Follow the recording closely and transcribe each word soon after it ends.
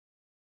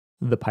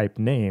The pipe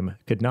name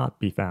could not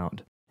be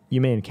found. You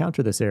may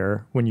encounter this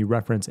error when you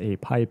reference a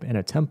pipe in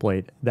a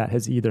template that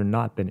has either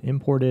not been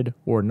imported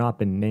or not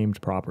been named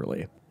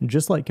properly.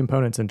 Just like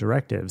components and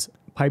directives,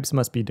 pipes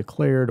must be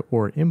declared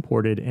or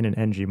imported in an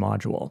ng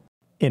module.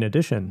 In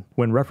addition,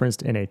 when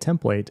referenced in a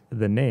template,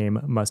 the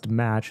name must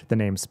match the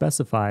name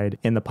specified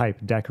in the pipe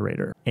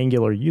decorator.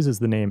 Angular uses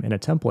the name in a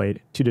template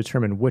to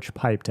determine which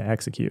pipe to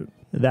execute.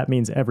 That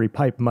means every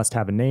pipe must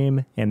have a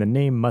name, and the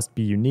name must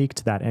be unique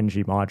to that ng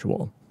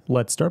module.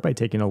 Let's start by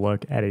taking a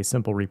look at a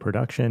simple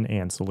reproduction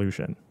and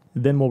solution.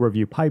 Then we'll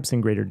review pipes in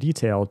greater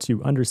detail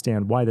to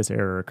understand why this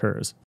error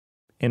occurs.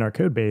 In our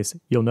codebase,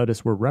 you'll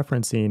notice we're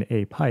referencing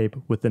a pipe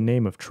with the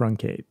name of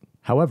truncate.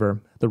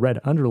 However, the red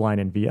underline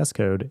in VS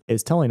Code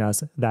is telling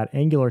us that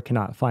Angular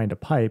cannot find a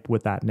pipe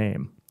with that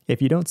name.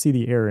 If you don't see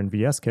the error in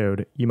VS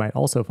Code, you might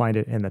also find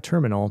it in the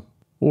terminal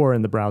or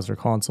in the browser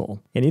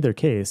console. In either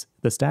case,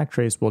 the stack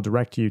trace will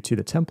direct you to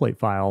the template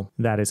file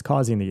that is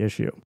causing the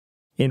issue.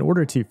 In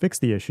order to fix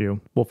the issue,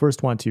 we'll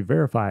first want to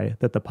verify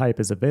that the pipe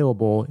is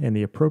available in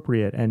the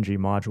appropriate ng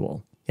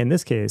module. In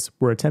this case,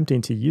 we're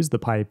attempting to use the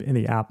pipe in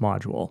the app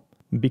module.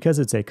 Because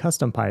it's a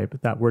custom pipe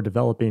that we're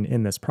developing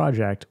in this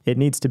project, it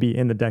needs to be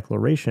in the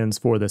declarations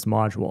for this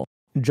module,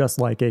 just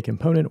like a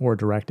component or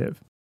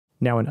directive.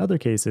 Now in other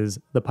cases,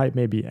 the pipe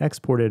may be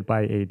exported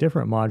by a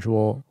different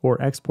module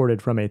or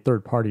exported from a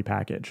third-party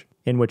package,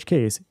 in which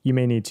case you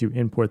may need to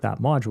import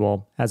that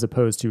module as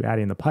opposed to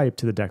adding the pipe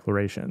to the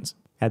declarations.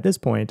 At this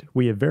point,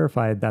 we have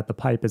verified that the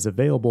pipe is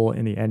available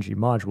in the ng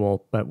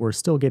module, but we're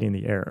still getting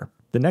the error.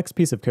 The next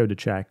piece of code to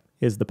check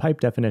is the pipe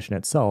definition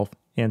itself,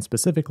 and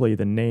specifically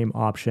the name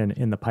option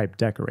in the pipe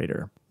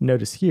decorator.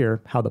 Notice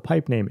here how the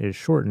pipe name is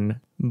shortened,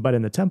 but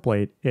in the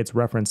template, it's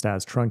referenced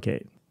as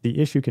truncate. The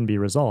issue can be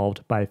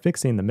resolved by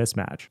fixing the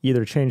mismatch.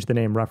 Either change the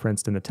name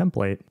referenced in the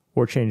template,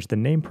 or change the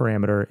name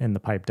parameter in the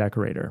pipe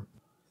decorator.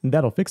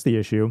 That'll fix the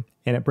issue,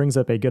 and it brings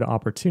up a good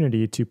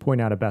opportunity to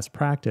point out a best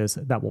practice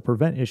that will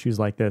prevent issues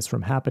like this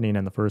from happening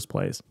in the first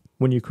place.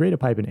 When you create a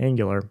pipe in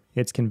Angular,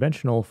 it's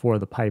conventional for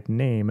the pipe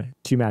name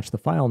to match the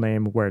file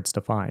name where it's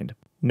defined.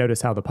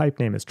 Notice how the pipe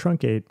name is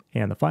truncate,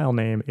 and the file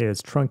name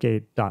is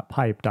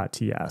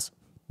truncate.pipe.ts.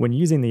 When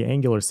using the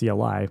Angular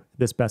CLI,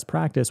 this best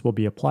practice will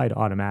be applied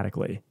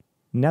automatically.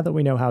 Now that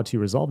we know how to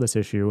resolve this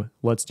issue,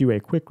 let's do a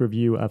quick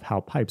review of how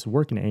pipes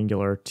work in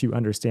Angular to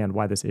understand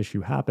why this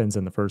issue happens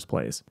in the first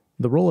place.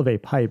 The role of a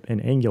pipe in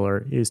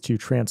Angular is to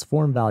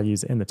transform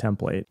values in the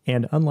template,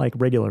 and unlike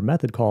regular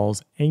method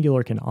calls,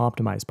 Angular can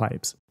optimize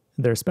pipes.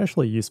 They're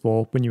especially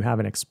useful when you have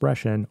an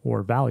expression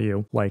or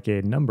value, like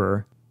a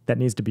number, that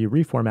needs to be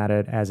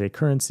reformatted as a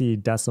currency,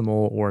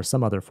 decimal, or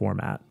some other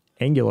format.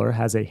 Angular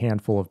has a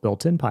handful of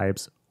built-in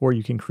pipes, or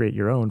you can create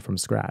your own from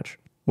scratch.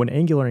 When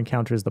Angular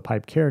encounters the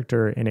pipe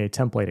character in a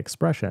template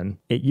expression,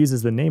 it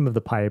uses the name of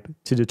the pipe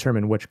to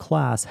determine which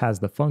class has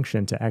the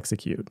function to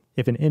execute.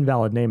 If an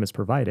invalid name is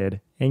provided,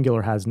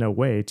 Angular has no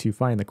way to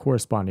find the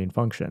corresponding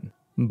function.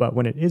 But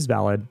when it is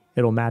valid,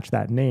 it'll match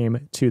that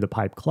name to the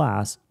pipe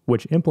class,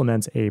 which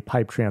implements a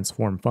pipe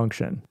transform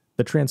function.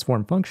 The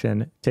transform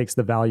function takes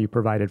the value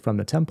provided from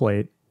the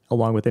template,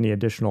 along with any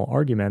additional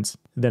arguments,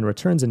 then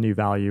returns a new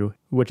value,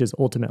 which is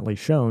ultimately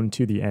shown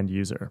to the end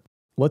user.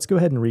 Let's go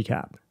ahead and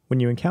recap. When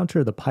you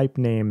encounter the pipe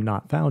name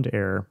not found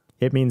error,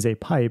 it means a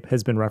pipe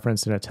has been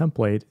referenced in a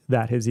template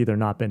that has either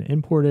not been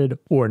imported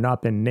or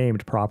not been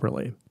named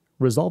properly.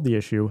 Resolve the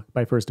issue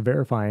by first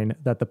verifying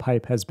that the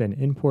pipe has been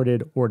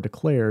imported or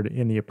declared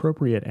in the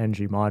appropriate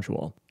ng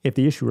module. If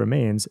the issue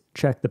remains,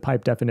 check the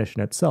pipe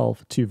definition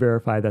itself to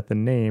verify that the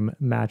name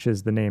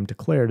matches the name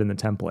declared in the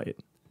template.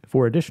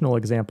 For additional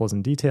examples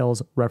and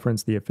details,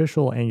 reference the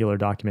official Angular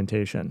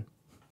documentation.